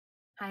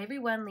Hi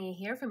everyone, Leah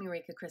here from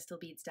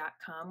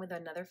EurekaCrystalBeads.com with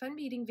another fun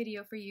beading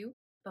video for you.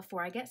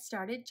 Before I get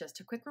started, just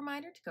a quick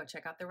reminder to go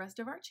check out the rest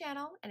of our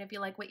channel, and if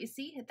you like what you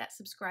see, hit that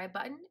subscribe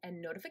button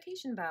and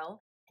notification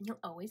bell, and you'll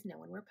always know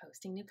when we're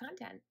posting new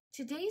content.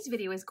 Today's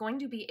video is going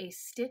to be a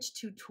stitch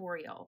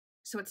tutorial,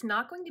 so it's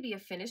not going to be a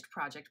finished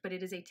project, but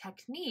it is a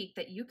technique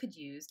that you could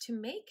use to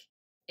make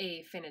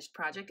a finished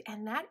project,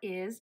 and that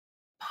is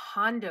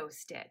Pondo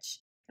Stitch.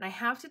 And I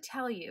have to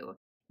tell you,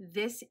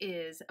 this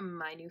is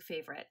my new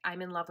favorite.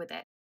 I'm in love with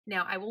it.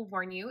 Now, I will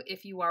warn you,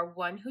 if you are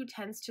one who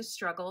tends to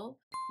struggle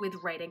with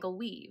right angle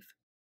weave,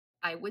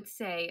 I would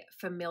say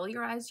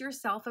familiarize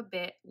yourself a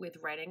bit with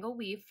right angle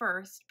weave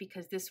first,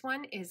 because this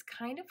one is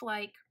kind of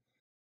like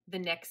the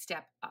next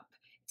step up.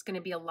 It's going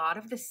to be a lot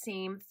of the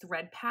same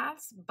thread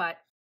paths, but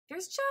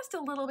there's just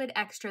a little bit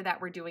extra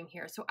that we're doing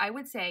here. So I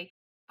would say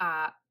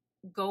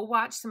go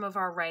watch some of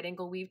our right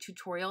angle weave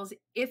tutorials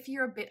if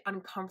you're a bit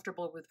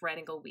uncomfortable with right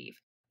angle weave.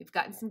 We've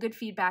gotten some good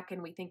feedback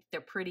and we think they're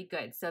pretty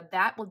good. So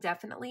that will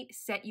definitely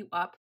set you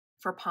up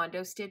for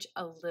Pondo Stitch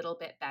a little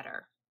bit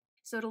better.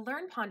 So to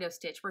learn Pondo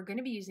Stitch, we're going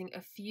to be using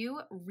a few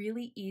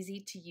really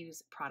easy to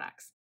use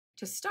products.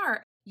 To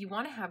start, you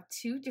want to have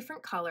two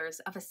different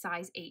colors of a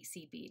size 8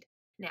 seed bead.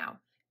 Now,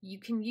 you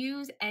can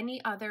use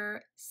any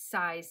other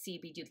size seed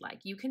bead you'd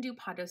like. You can do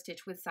Pondo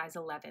Stitch with size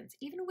 11s,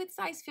 even with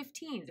size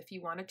 15s if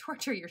you want to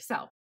torture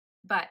yourself.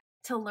 But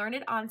to learn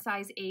it on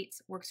size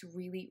 8s works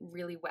really,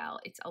 really well.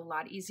 It's a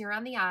lot easier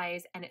on the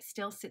eyes and it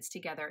still sits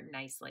together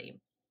nicely.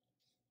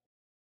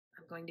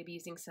 I'm going to be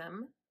using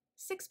some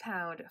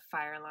 6-pound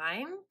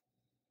Fireline.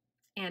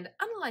 And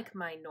unlike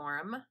my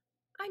norm,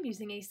 I'm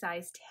using a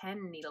size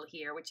 10 needle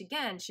here, which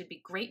again should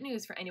be great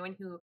news for anyone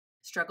who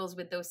struggles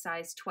with those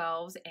size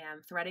 12s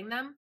and threading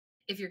them.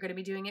 If you're going to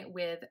be doing it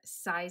with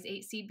size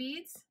 8 seed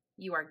beads,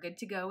 you are good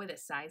to go with a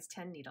size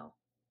 10 needle.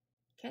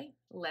 Okay,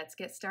 let's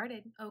get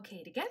started.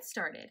 Okay, to get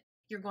started,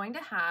 you're going to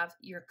have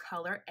your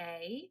color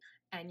A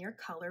and your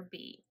color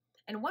B.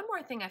 And one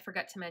more thing I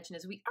forgot to mention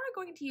is we are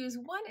going to use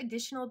one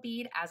additional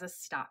bead as a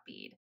stop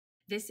bead.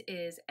 This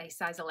is a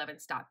size 11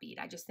 stop bead.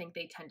 I just think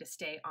they tend to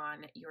stay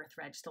on your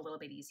thread just a little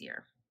bit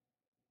easier.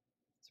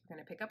 So we're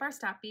going to pick up our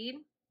stop bead.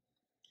 I'm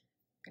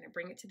going to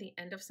bring it to the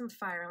end of some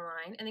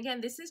Fireline. And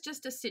again, this is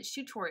just a stitch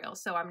tutorial,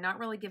 so I'm not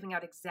really giving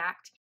out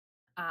exact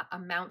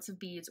amounts of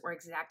beads or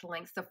exact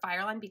lengths of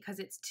Fireline because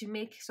it's to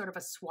make sort of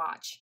a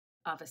swatch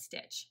of a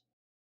stitch.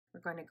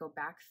 We're going to go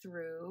back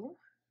through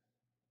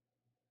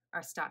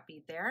our stop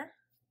bead there.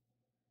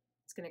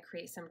 It's going to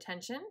create some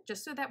tension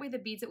just so that way the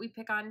beads that we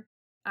pick up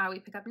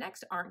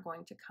next aren't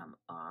going to come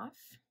off.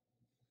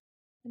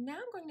 And now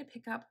I'm going to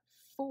pick up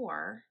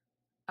 4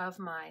 of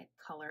my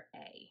color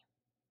A.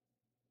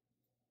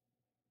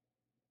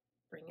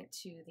 Bring it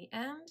to the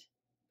end,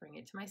 bring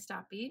it to my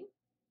stop bead.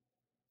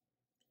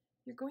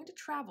 You're going to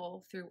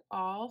travel through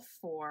all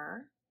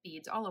 4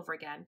 beads all over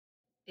again.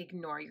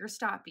 Ignore your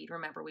stop bead.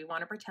 Remember, we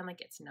want to pretend like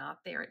it's not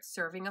there. It's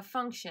serving a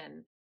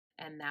function,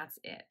 and that's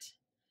it.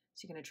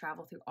 So you're going to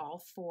travel through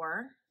all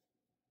 4.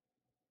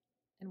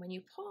 And when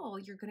you pull,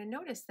 you're going to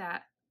notice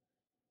that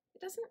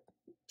it doesn't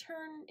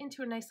turn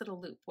into a nice little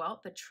loop.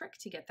 Well, the trick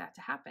to get that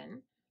to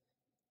happen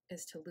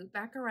is to loop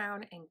back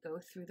around and go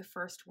through the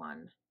first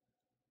one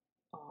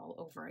all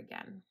over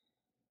again.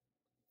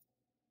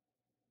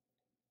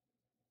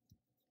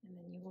 And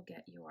then you will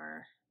get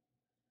your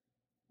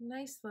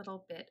nice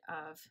little bit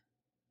of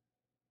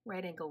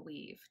right angle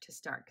weave to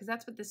start, because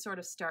that's what this sort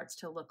of starts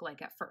to look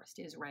like at first,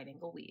 is right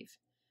angle weave.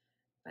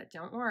 But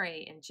don't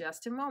worry, in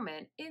just a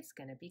moment, it's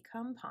going to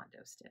become Pondo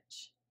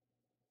Stitch.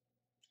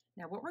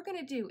 Now what we're going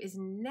to do is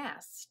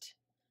nest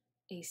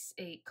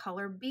a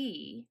color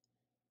B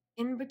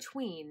in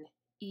between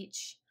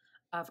each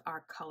of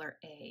our color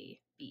A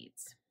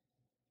beads.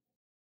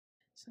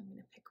 So I'm going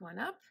to pick one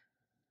up.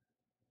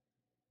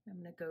 I'm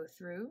going to go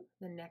through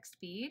the next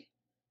bead.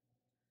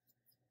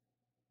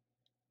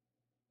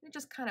 It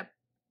just kind of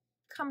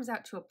comes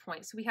out to a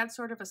point. So we had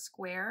sort of a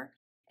square,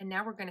 and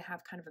now we're going to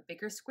have kind of a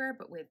bigger square,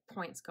 but with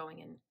points going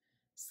in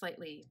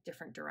slightly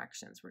different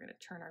directions. We're going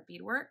to turn our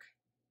beadwork,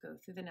 go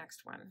through the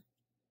next one.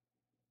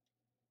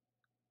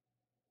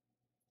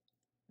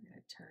 We're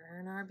going to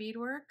turn our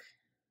beadwork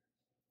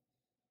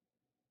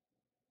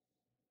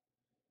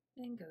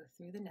and go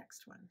through the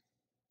next one.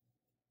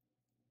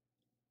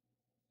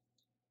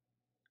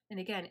 And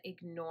again,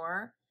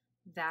 ignore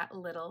that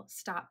little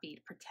stop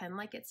bead. Pretend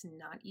like it's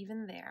not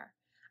even there.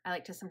 I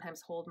like to sometimes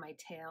hold my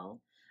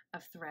tail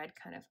of thread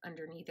kind of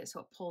underneath it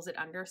so it pulls it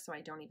under so I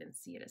don't even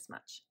see it as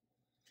much.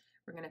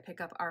 We're going to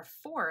pick up our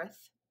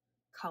 4th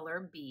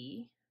color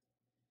B,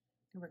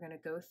 and we're going to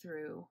go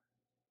through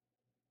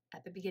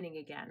at the beginning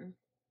again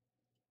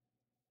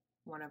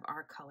one of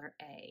our color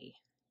A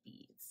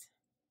beads.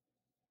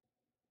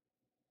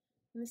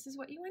 And this is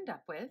what you end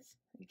up with.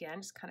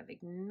 Again, just kind of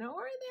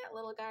ignore that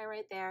little guy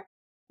right there.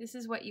 This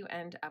is what you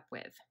end up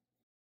with.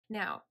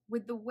 Now,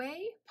 with the way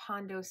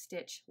Pondo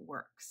Stitch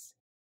works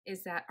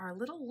is that our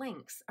little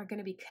links are going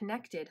to be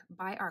connected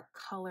by our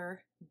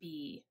color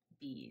B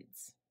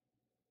beads.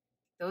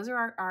 Those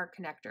are our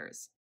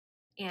connectors.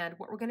 And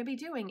what we're going to be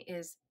doing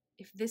is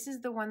if this is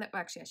the one that, well,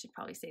 actually I should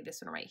probably say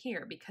this one right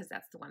here because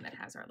that's the one that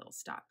has our little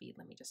stop bead.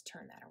 Let me just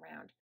turn that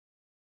around.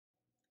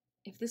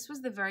 If this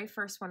was the very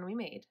first one we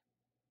made,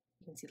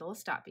 you can see the little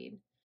stop bead.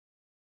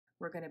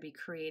 We're going to be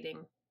creating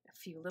a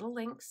few little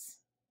links.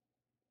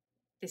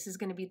 This is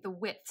going to be the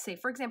width. Say,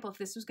 for example, if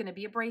this was going to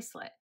be a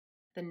bracelet,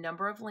 the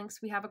number of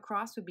links we have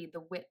across would be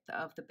the width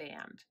of the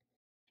band.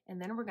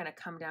 And then we're going to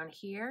come down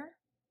here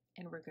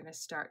and we're going to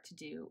start to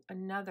do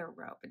another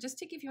row. But just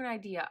to give you an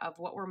idea of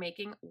what we're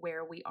making,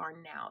 where we are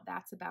now.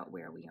 That's about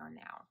where we are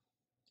now.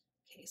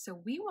 Okay,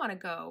 so we want to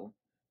go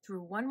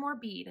through one more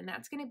bead, and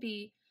that's going to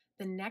be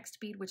the next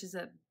bead, which is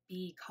a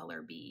B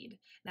color bead.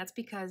 And that's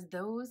because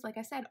those, like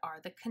I said, are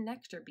the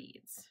connector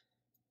beads.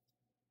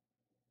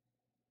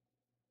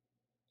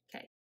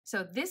 Okay,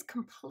 so this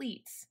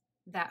completes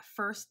that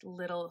first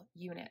little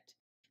unit.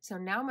 So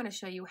now I'm going to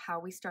show you how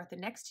we start the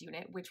next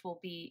unit, which will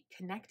be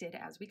connected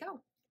as we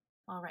go.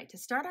 All right, to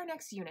start our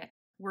next unit,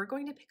 we're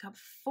going to pick up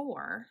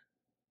 4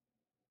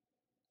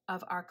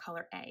 of our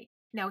color A.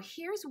 Now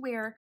here's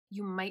where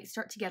you might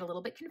start to get a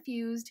little bit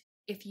confused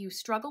if you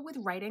struggle with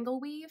right angle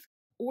weave,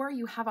 or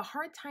you have a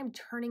hard time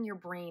turning your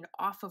brain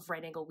off of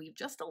right angle weave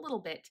just a little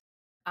bit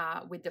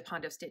with the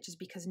Pondo stitches,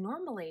 because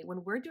normally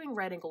when we're doing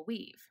right angle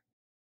weave,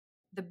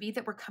 the bead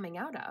that we're coming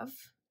out of,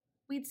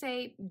 we'd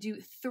say do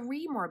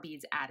 3 more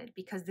beads added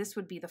because this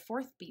would be the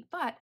 4th bead,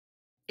 but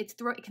it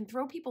can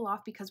throw people off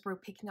because we're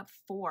picking up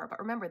 4. But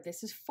remember,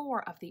 this is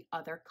 4 of the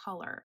other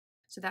color.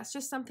 So that's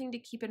just something to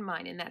keep in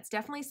mind, and that's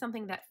definitely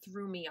something that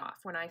threw me off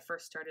when I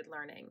first started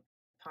learning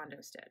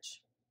Pondo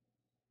stitch.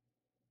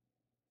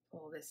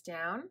 Pull this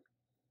down.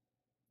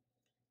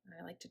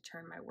 I like to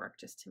turn my work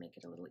just to make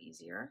it a little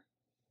easier.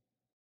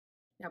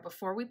 Now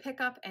before we pick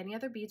up any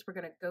other beads, we're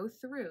going to go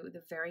through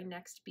the very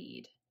next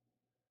bead.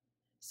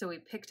 So we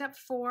picked up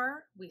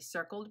 4, we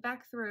circled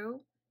back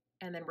through,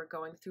 and then we're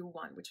going through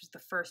 1, which was the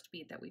first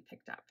bead that we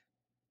picked up.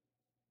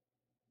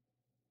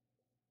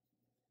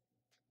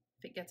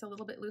 If it gets a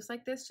little bit loose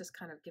like this, just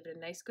kind of give it a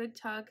nice good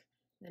tug,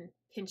 then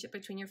pinch it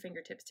between your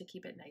fingertips to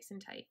keep it nice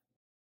and tight.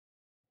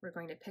 We're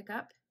going to pick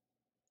up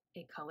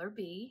a color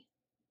B,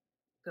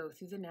 go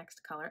through the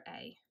next color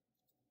A.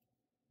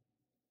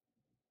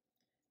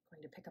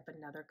 Going to pick up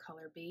another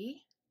color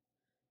B,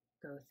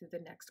 go through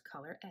the next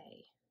color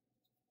A.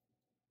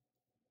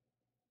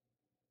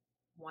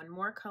 One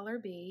more color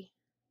B,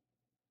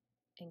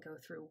 and go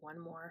through one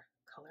more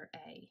color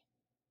A.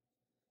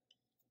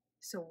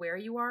 So where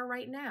you are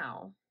right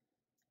now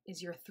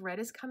is your thread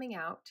is coming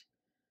out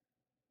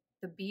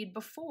the bead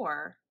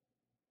before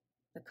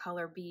the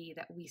color B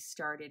that we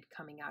started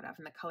coming out of,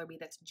 and the color B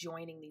that's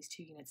joining these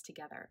 2 units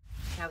together.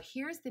 Now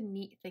here's the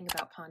neat thing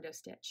about Pondo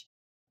stitch.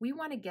 We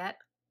want to get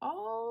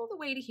all the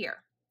way to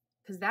here,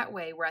 because that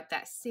way we're at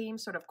that same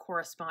sort of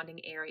corresponding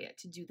area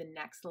to do the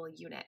next little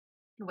unit.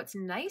 And what's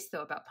nice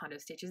though about Pondo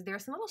stitch is there are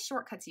some little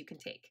shortcuts you can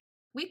take.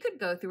 We could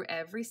go through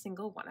every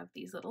single one of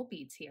these little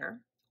beads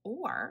here,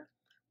 or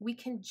we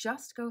can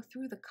just go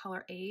through the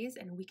color A's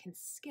and we can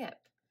skip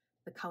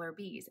the color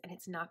B's, and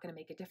it's not going to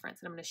make a difference.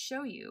 And I'm going to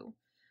show you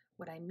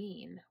what I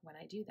mean when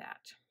I do that.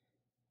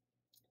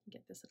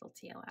 Get this little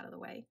tail out of the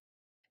way.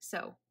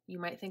 So you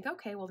might think,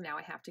 okay, well now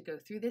I have to go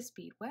through this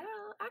bead. Well,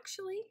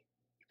 actually,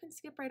 you can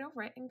skip right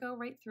over it and go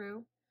right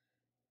through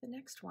the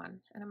next one.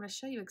 And I'm going to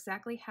show you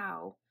exactly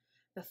how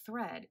the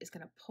thread is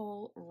going to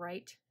pull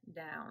right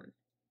down.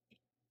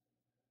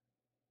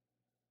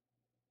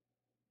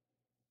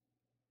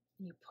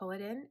 You pull it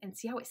in and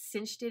see how it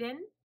cinched it in?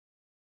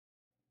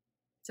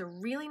 It's a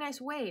really nice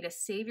way to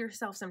save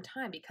yourself some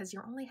time because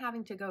you're only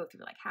having to go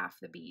through like half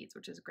the beads,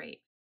 which is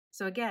great.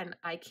 So again,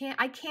 I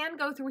can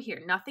go through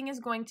here. Nothing is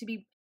going to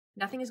be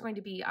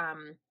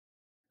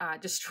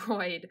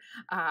destroyed.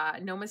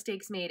 No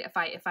mistakes made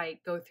if I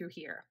go through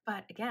here.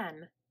 But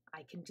again,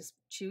 I can just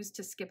choose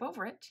to skip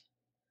over it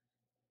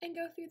and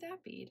go through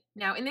that bead.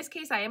 Now, in this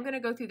case, I am going to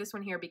go through this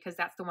one here because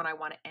that's the one I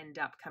want to end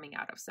up coming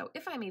out of. So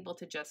if I'm able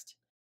to just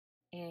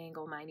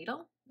angle my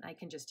needle, I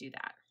can just do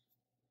that.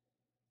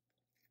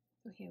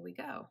 So here we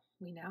go.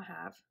 We now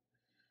have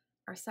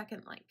our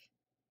second link.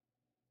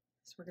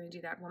 So we're going to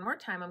do that one more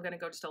time. I'm going to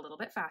go just a little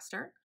bit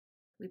faster.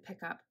 We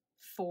pick up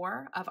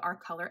 4 of our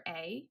color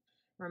A.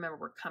 Remember,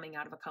 we're coming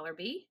out of a color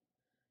B.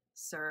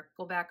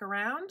 Circle back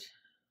around.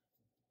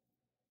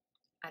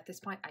 At this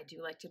point, I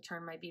do like to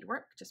turn my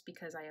beadwork just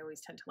because I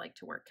always tend to like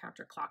to work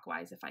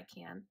counterclockwise if I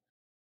can.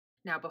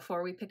 Now,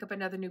 before we pick up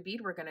another new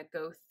bead, we're going to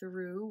go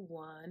through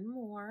one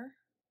more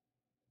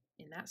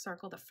in that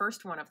circle, the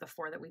first one of the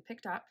 4 that we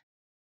picked up.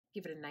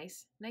 Give it a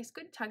nice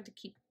good tug to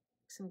keep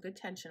some good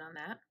tension on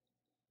that.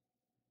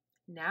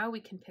 Now we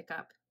can pick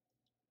up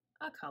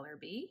a color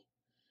B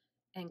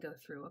and go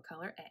through a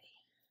color A.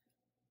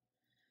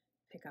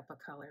 Pick up a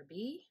color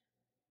B,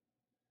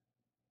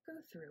 go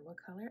through a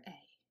color A.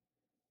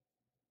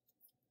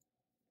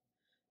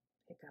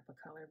 Pick up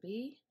a color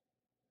B,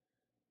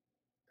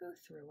 go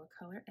through a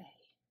color A.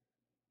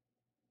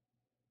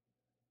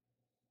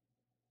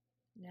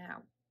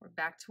 Now we're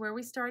back to where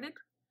we started.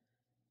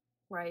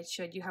 where I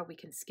showed you how we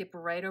can skip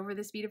right over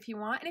this bead if you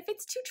want. And if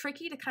it's too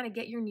tricky to kind of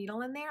get your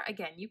needle in there,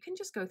 again, you can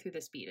just go through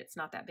this bead. It's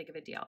not that big of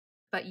a deal,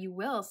 but you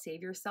will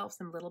save yourself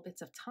some little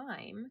bits of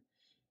time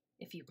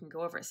if you can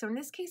go over it. So in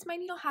this case, my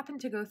needle happened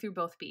to go through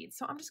both beads,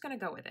 so I'm just going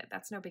to go with it.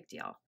 That's no big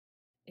deal.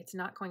 It's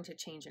not going to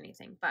change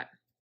anything, but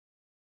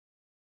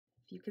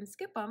if you can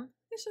skip them,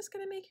 it's just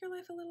going to make your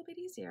life a little bit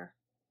easier.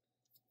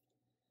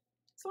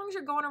 As long as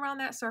you're going around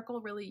that circle,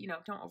 really,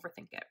 don't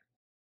overthink it.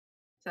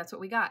 So that's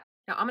what we got.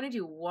 Now I'm going to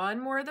do one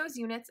more of those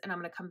units, and I'm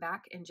going to come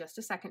back in just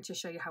a second to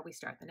show you how we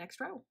start the next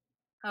row.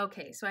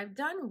 Okay, so I've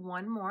done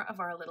one more of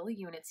our little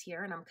units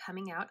here, and I'm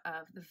coming out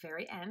of the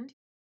very end.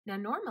 Now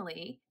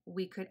normally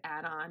we could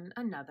add on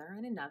another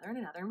and another and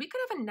another, and we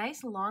could have a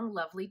nice long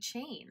lovely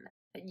chain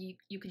that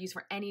you could use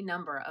for any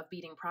number of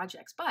beading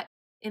projects. But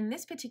in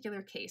this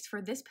particular case,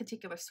 for this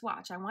particular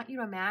swatch, I want you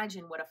to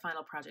imagine what a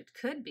final project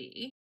could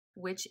be,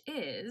 which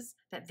is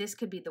that this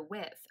could be the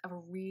width of a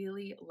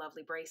really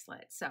lovely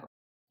bracelet. So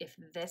if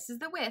this is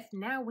the width,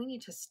 now we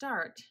need to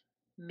start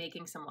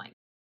making some length.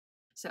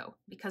 So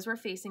because we're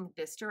facing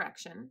this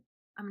direction,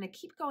 I'm going to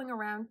keep going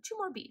around 2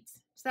 more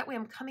beads. So that way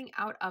I'm coming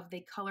out of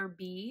the color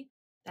B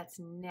that's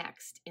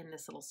next in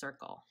this little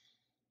circle.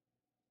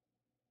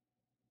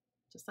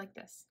 Just like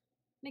this.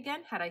 And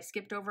again, had I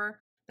skipped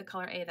over the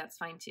color A, that's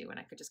fine too, and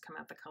I could just come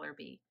out the color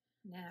B.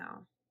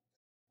 Now,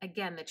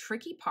 again, the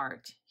tricky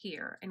part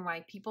here, and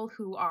why people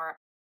who are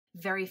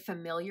very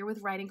familiar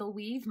with right angle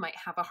weave might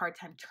have a hard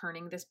time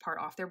turning this part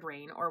off their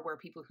brain, or where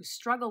people who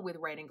struggle with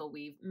right angle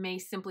weave may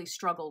simply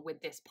struggle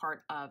with this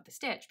part of the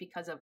stitch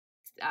because of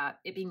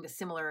it being the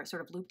similar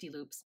sort of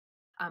loop-de-loops.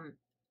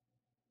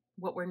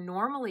 What we're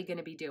normally going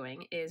to be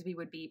doing is we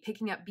would be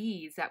picking up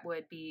beads that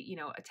would be,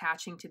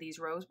 attaching to these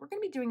rows. We're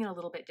going to be doing it a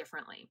little bit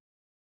differently.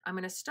 I'm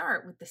going to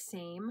start with the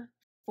same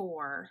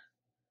four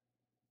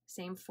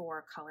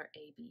color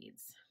A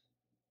beads.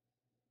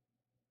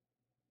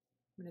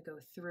 I'm going to go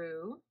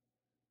through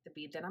the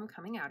bead that I'm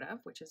coming out of,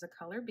 which is a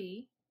color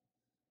B.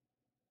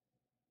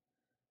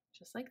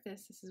 Just like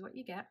this. This is what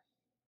you get.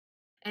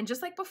 And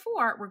just like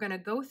before, we're going to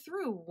go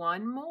through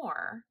one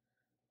more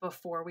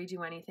before we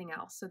do anything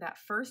else. So that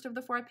first of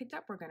the 4 I picked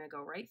up, we're going to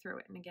go right through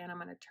it. And again, I'm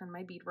going to turn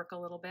my beadwork a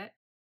little bit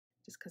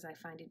just because I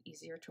find it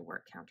easier to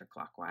work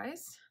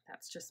counterclockwise.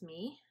 That's just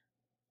me.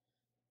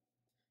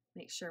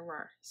 Make sure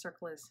our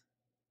circle is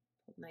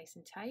nice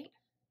and tight.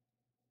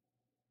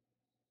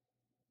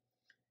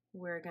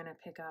 We're going to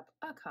pick up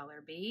a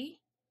color B.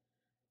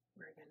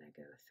 We're going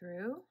to go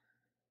through.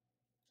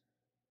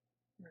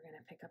 We're going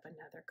to pick up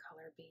another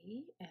color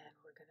B, and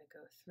we're going to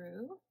go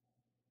through.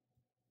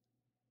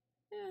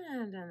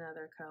 And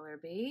another color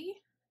B,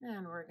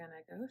 and we're going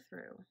to go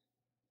through.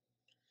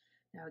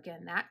 Now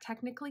again, that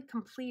technically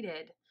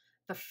completed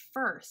the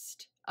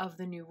first of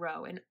the new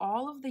row, and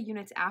all of the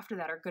units after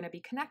that are going to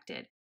be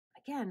connected.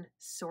 Again,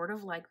 sort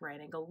of like right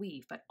angle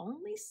weave, but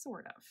only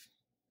sort of.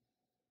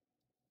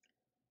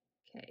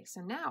 Okay,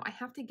 so now I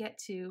have to get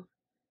to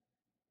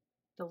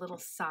the little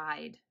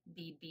side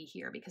bead B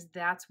here, because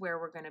that's where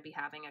we're going to be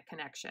having a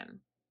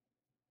connection.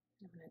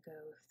 I'm going to go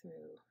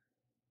through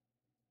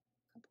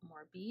a couple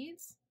more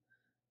beads,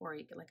 or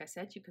you could, like I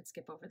said, you could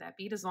skip over that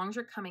bead as long as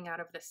you're coming out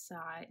of the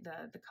side,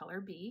 the color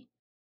B,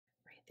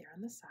 right there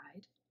on the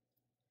side.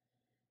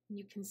 And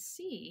you can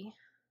see,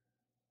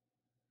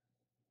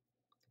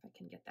 if I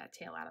can get that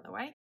tail out of the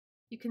way,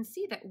 you can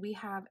see that we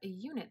have a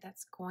unit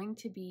that's going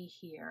to be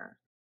here.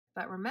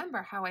 But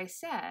remember how I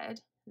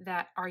said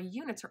that our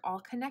units are all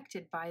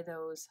connected by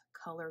those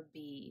color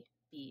B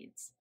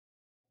beads.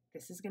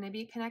 This is going to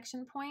be a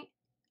connection point,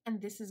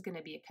 and this is going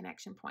to be a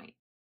connection point.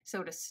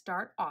 So to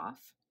start off,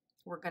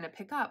 we're going to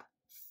pick up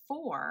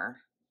 4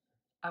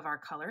 of our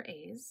color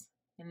A's,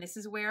 and this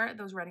is where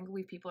those right angle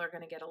weave people are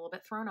going to get a little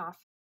bit thrown off,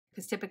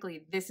 because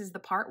typically this is the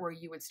part where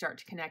you would start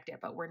to connect it,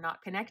 but we're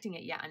not connecting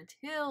it yet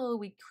until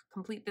we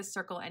complete this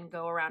circle and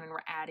go around and we're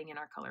adding in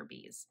our color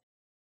B's.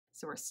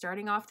 So we're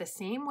starting off the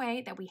same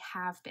way that we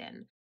have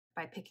been,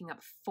 by picking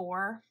up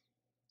 4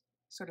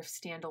 sort of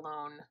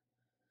standalone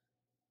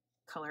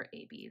color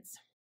A beads.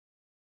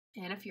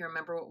 And if you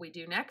remember what we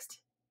do next,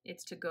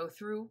 it's to go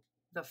through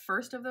the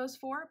first of those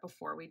 4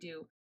 before we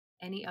do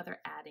any other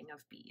adding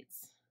of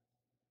beads.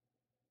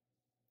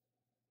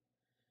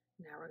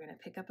 Now we're going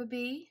to pick up a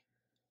B.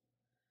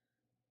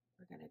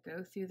 We're going to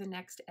go through the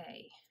next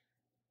A.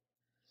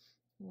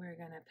 We're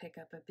going to pick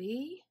up a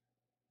B.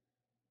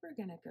 We're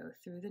going to go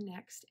through the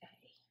next A.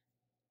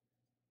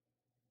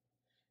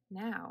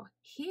 Now,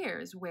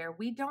 here's where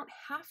we don't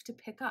have to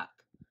pick up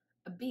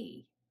a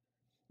B,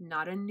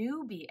 not a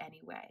new B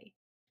anyway,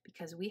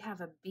 because we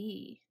have a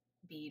B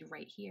bead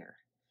right here.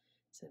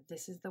 So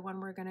this is the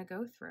one we're going to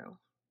go through.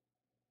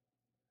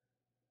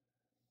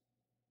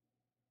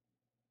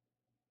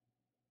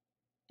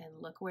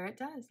 And look where it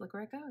does, look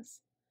where it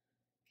goes.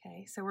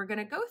 Okay, so we're going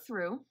to go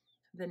through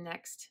the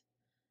next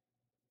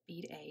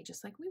bead A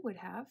just like we would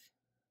have,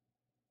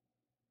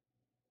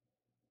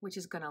 which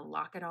is going to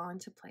lock it all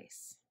into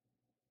place.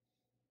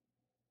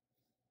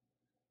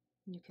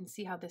 And you can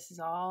see how this is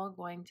all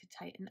going to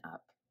tighten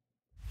up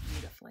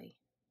beautifully.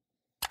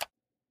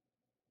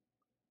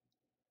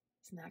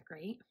 Isn't that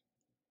great?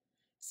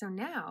 So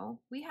now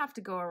we have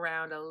to go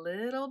around a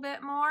little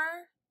bit more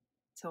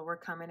till we're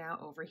coming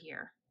out over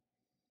here.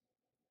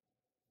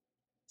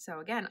 So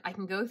again, I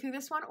can go through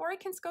this one or I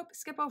can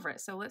skip over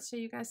it. So let's show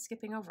you guys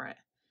skipping over it.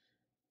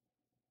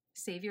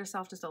 Save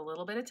yourself just a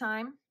little bit of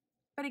time.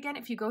 But again,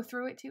 if you go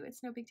through it too,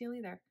 it's no big deal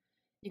either.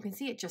 You can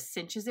see it just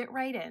cinches it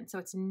right in. So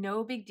it's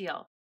no big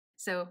deal.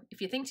 So if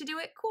you think to do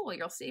it, cool,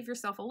 you'll save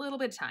yourself a little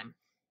bit of time.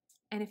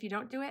 And if you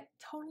don't do it,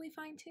 totally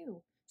fine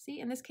too. See,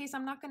 in this case,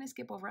 I'm not going to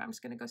skip over. I'm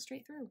just going to go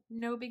straight through.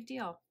 No big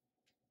deal.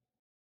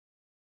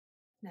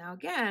 Now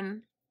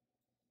again,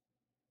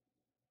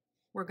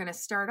 we're going to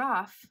start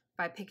off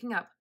by picking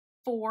up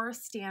 4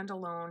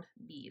 standalone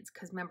beads,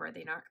 because remember,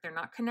 they're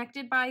not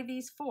connected by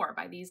these 4,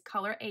 by these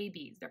color A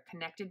beads. They're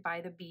connected by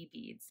the B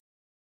beads.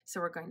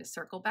 So we're going to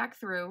circle back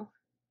through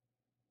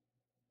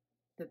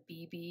the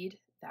B bead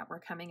that we're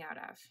coming out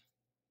of.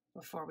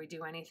 Before we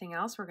do anything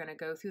else, we're going to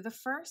go through the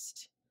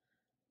first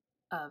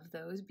of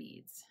those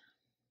beads.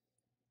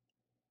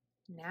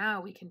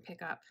 Now we can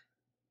pick up,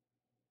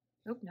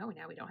 oh no,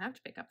 now we don't have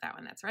to pick up that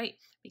one. That's right,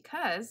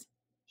 because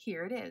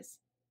here it is,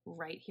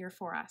 right here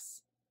for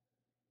us.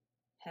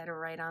 Head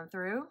right on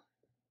through.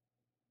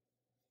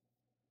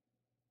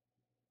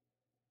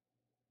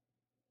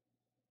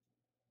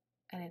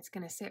 And it's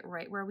going to sit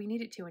right where we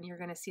need it to, and you're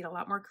going to see it a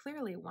lot more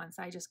clearly once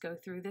I just go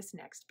through this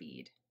next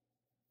bead.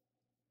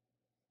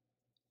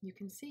 You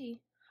can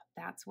see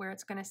that's where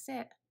it's going to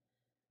sit,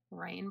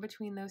 right in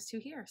between those 2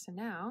 here. So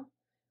now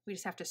we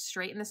just have to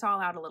straighten this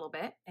all out a little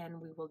bit, and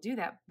we will do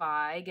that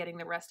by getting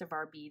the rest of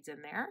our beads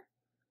in there.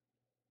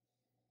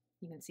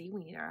 You can see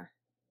we need our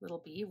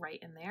little B right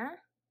in there.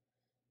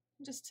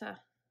 Just to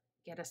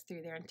get us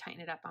through there and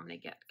tighten it up, I'm going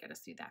to get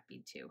us through that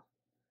bead too.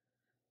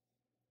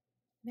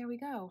 There we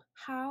go.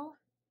 How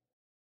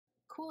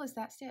cool is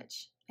that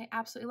stitch? I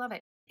absolutely love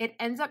it. It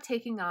ends up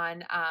taking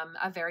on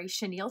a very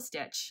chenille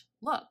stitch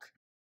look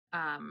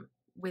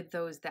with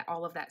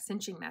all of that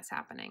cinching that's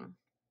happening.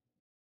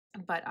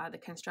 But the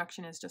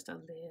construction is just a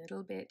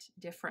little bit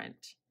different.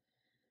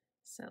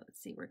 So let's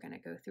see, we're going to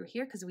go through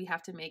here because we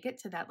have to make it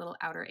to that little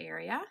outer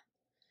area.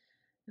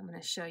 I'm going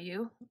to show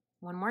you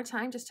one more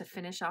time just to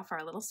finish off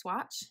our little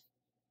swatch.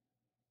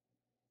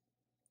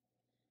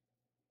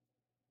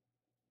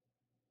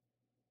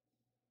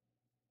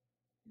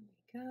 There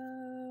we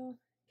go.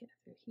 Get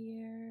through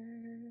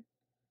here.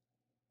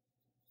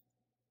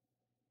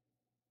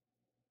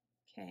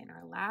 Okay, and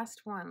our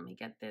last one, let me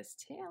get this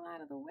tail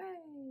out of the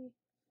way.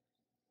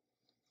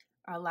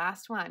 Our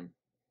last one,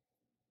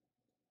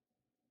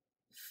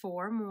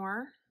 4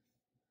 more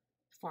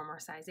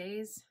size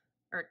A's,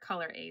 or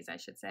color A's, I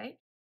should say.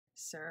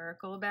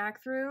 Circle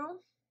back through,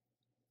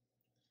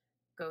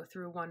 go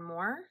through 1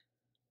 more,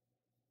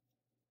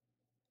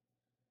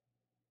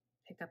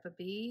 pick up a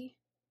B,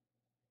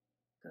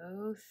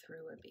 go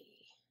through a B.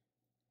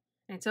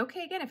 And it's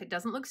okay, again, if it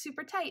doesn't look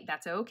super tight,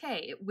 that's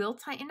okay. It will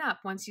tighten up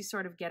once you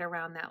sort of get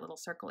around that little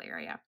circle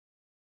area.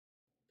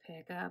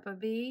 Pick up a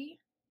B,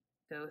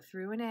 go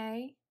through an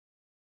A,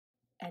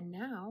 and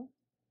now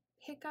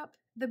pick up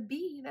the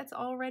B that's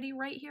already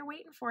right here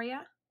waiting for you.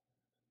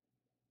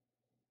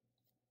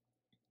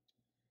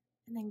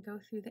 And then go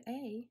through the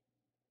A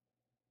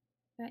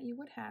that you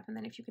would have. And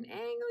then if you can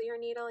angle your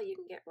needle, you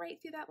can get right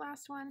through that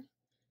last one.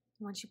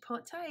 Once you pull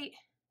it tight,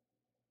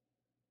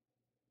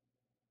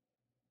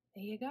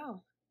 there you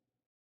go.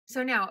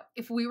 So now,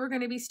 if we were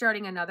going to be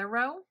starting another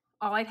row,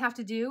 all I'd have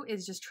to do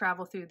is just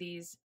travel through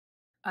these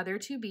other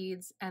 2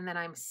 beads, and then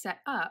I'm set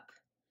up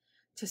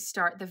to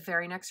start the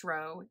very next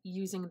row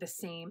using the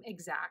same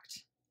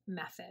exact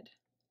method.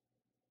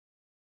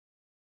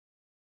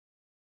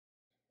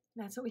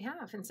 That's what we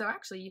have. And so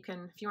actually you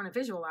can, if you want to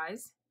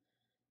visualize,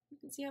 you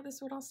can see how this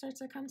would all start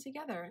to come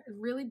together. A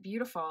really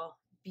beautiful,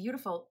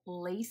 beautiful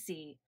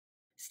lacy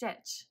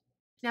stitch.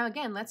 Now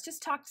again, let's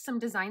just talk some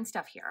design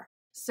stuff here.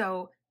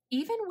 So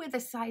even with a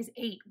size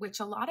 8, which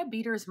a lot of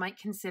beaders might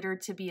consider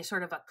to be a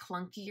sort of a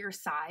clunkier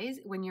size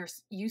when you're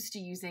used to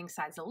using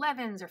size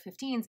 11s or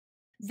 15s,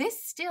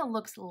 this still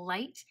looks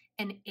light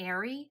and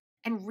airy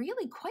and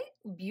really quite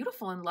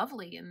beautiful and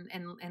lovely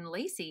and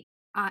lacy.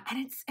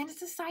 And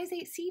it's a size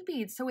 8 seed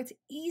bead, so it's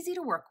easy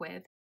to work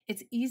with.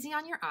 It's easy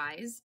on your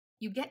eyes.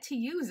 You get to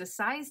use a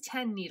size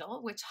 10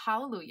 needle, which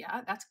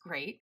hallelujah, that's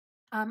great.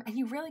 And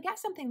you really get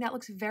something that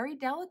looks very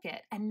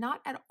delicate and not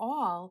at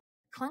all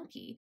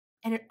clunky.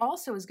 And it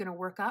also is going to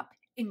work up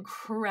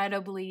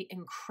incredibly,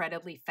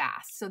 incredibly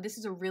fast. So this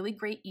is a really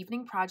great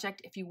evening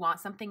project if you want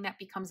something that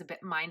becomes a bit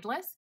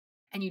mindless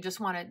and you just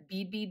want to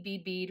bead, bead,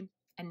 bead, bead,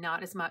 and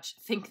not as much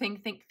think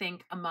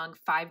among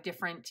 5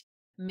 different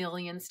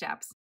million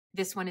steps.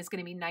 This one is going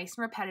to be nice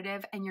and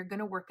repetitive, and you're going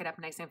to work it up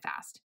nice and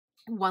fast.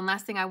 One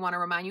last thing I want to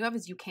remind you of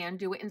is you can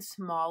do it in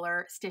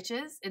smaller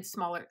stitches, in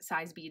smaller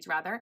size beads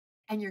rather,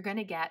 and you're going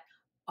to get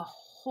a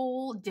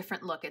whole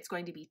different look. It's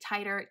going to be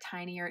tighter,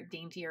 tinier,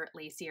 daintier,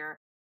 lacier,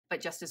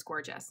 but just as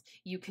gorgeous.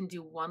 You can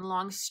do one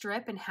long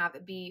strip and have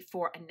it be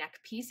for a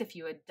neck piece if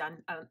you had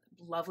done a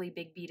lovely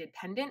big beaded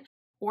pendant,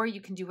 or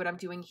you can do what I'm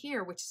doing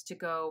here, which is to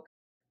go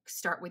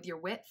start with your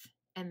width,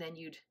 and then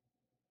you'd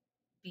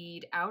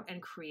bead out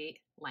and create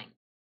length.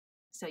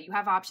 So you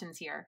have options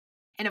here.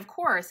 And of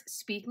course,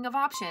 speaking of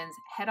options,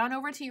 head on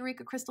over to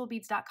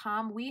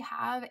EurekaCrystalBeads.com. We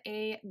have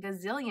a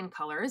gazillion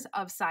colors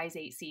of size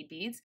 8 seed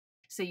beads,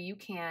 so you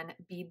can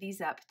bead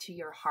these up to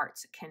your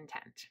heart's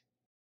content.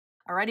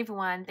 All right,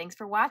 everyone, thanks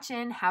for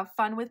watching. Have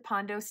fun with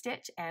Pondo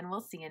Stitch, and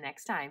we'll see you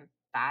next time.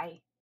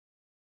 Bye.